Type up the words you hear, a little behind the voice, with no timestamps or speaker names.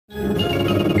I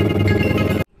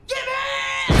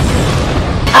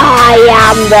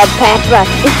am the Peppa.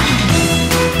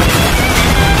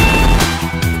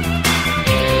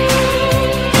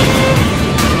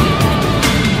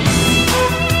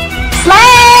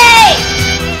 Slay!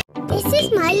 This is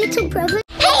my little brother.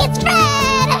 Hey, it's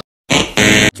Fred!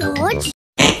 George?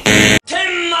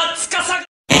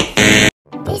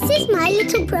 This is my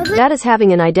little brother. Dad is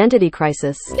having an identity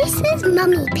crisis. This is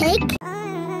Mummy Pig.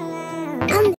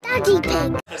 And Daddy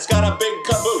Pig. It's got a big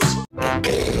caboose.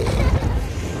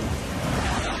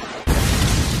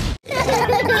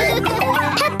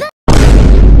 Peppa.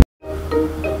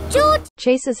 George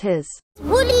Chases his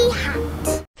woolly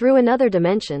hat. through another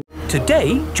dimension.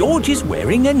 Today, George is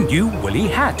wearing a new woolly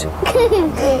hat.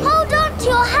 Hold on to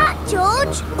your hat,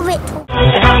 George, or it will...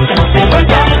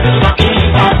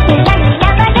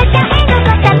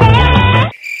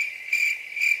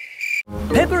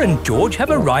 Peppa and George have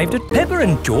arrived at Peppa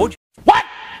and George. What?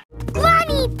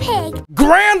 Granny Pig.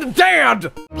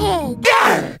 Granddad! Pig.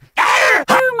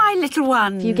 Oh, my little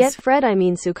ones. If you get Fred, I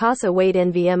mean Sukasa, wait,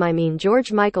 NVM, I mean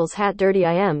George Michael's hat dirty,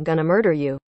 I am gonna murder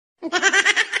you.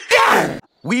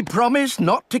 We promise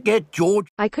not to get George.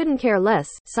 I couldn't care less.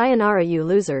 Sayonara, you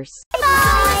losers.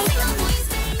 Bye.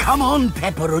 Come on,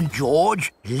 Peppa and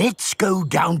George. Let's go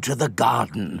down to the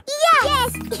garden.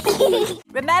 Yes.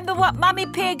 Remember what Mummy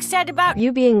Pig said about...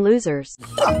 You being losers.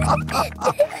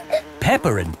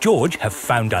 Peppa and George have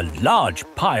found a large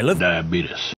pile of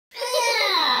Diabetes.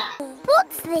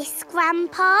 What's this,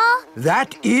 Grandpa?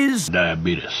 That is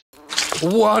Diabetes.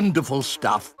 wonderful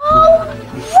stuff. Oh,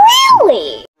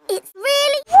 really? It's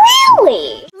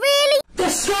really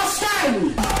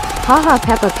disgusting. Haha,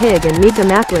 Peppa Pig and Mika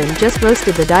Macklin just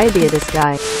roasted the diabetes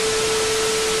guy.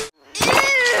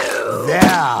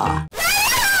 There.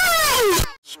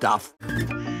 Stuff.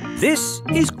 This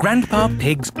is Grandpa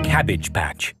Pig's cabbage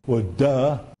patch. Well,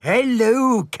 duh.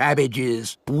 Hello,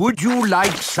 cabbages. Would you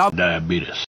like some?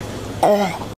 Diabetes.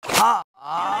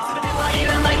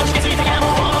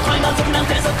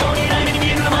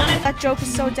 That joke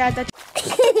is so dead that...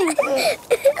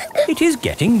 It is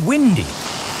getting windy.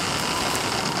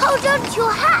 Hold on to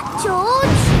your hat,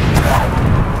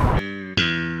 George.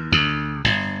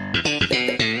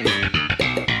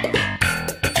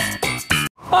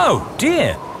 Oh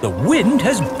dear, the wind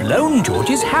has blown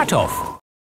George's hat off.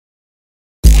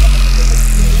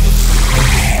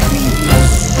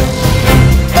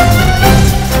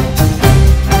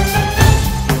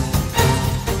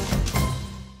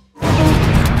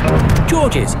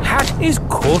 George's hat is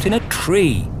caught in a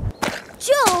tree.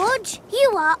 George,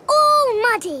 you are all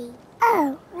muddy.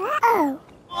 Oh.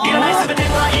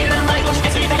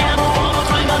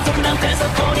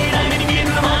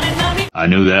 I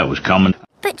knew that was coming.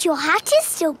 But your hat is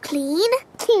still clean.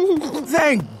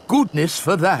 Thank goodness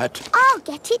for that. I'll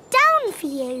get it down for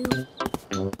you.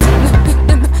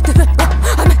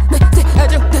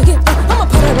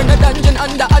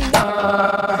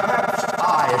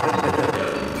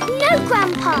 No,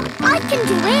 Grandpa, I can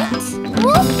do it.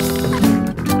 Whoops.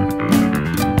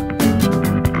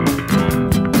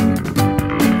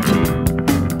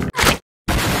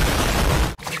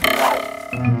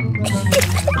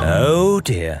 Oh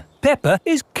dear, Peppa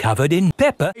is covered in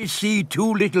pepper. I see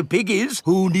two little piggies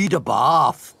who need a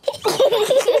bath.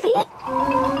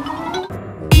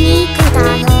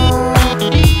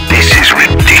 This is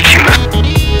ridiculous.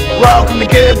 Welcome to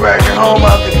Good Burger, home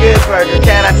of the Good Burger.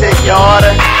 Can I take your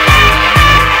order?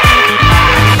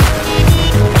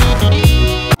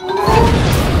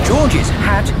 George's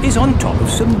hat is on top of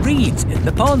some reeds in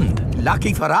the pond.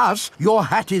 Lucky for us, your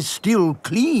hat is still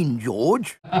clean,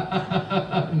 George.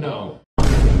 No.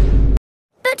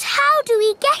 But how do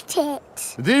we get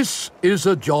it? This is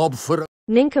a job for...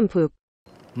 Nincompoop.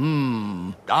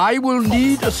 I will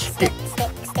need a stick.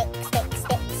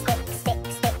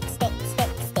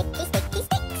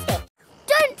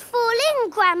 Don't fall in,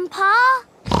 Grandpa.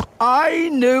 I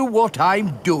know what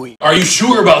I'm doing. Are you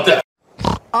sure about that?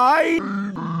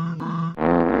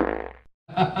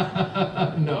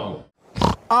 No.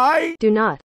 I Do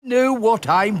not. know what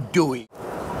I'm doing.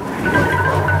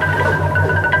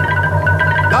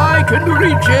 I can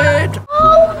reach it.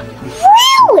 Oh,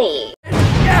 really?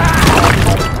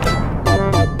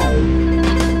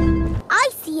 I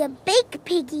see a big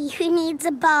piggy who needs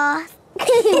a bath.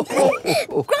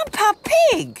 Grandpa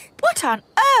Pig, what on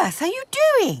earth are you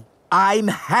doing? I'm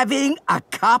having a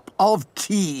cup of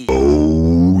tea.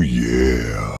 Oh,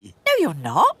 yeah. No, you're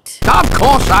not. Of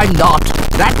course I'm not.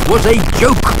 That was a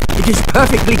joke. It is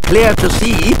perfectly clear to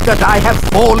see that I have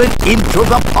fallen into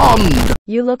the pond.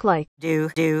 You look like...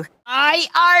 I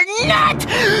are not!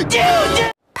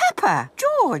 Peppa,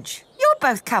 George, you're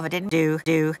both covered in do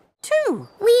too.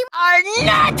 We Are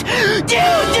not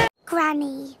do.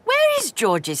 Granny. Where is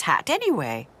George's hat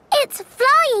anyway? It's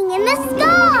flying in the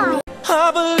sky.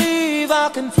 I believe I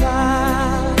can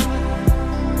fly.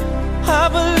 I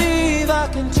believe I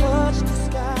can touch the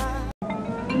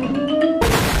sky.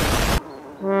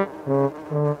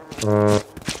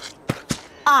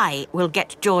 I will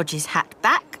get George's hat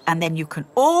back and then you can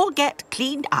all get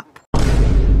cleaned up.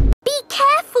 Be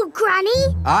careful,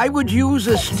 Granny. I would use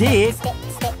a stick. Stick,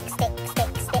 stick, stick,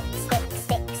 stick, stick, stick,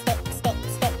 stick, stick, stick,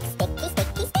 stick, sticky,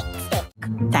 sticky, stick,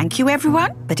 stick. Thank you,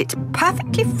 everyone, but it's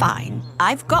perfectly fine.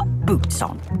 I've got boots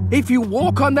on. If you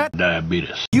walk on that,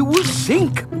 Diabetes. you will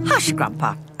sink. Hush,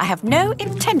 Grandpa. I have no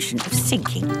intention of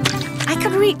sinking. I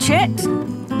can reach it.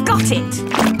 Got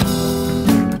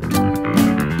it.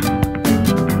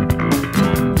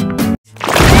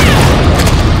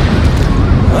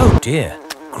 Oh dear,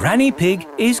 Granny Pig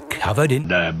is covered in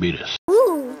Diabetes.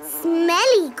 Ooh,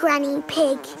 smelly Granny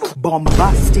Pig.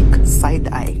 Bombastic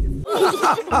side-eye.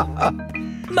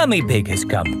 Mummy Pig has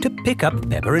come to pick up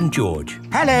Peppa and George.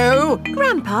 Hello.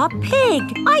 Grandpa Pig,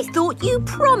 I thought you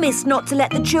promised not to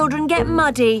let the children get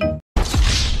muddy.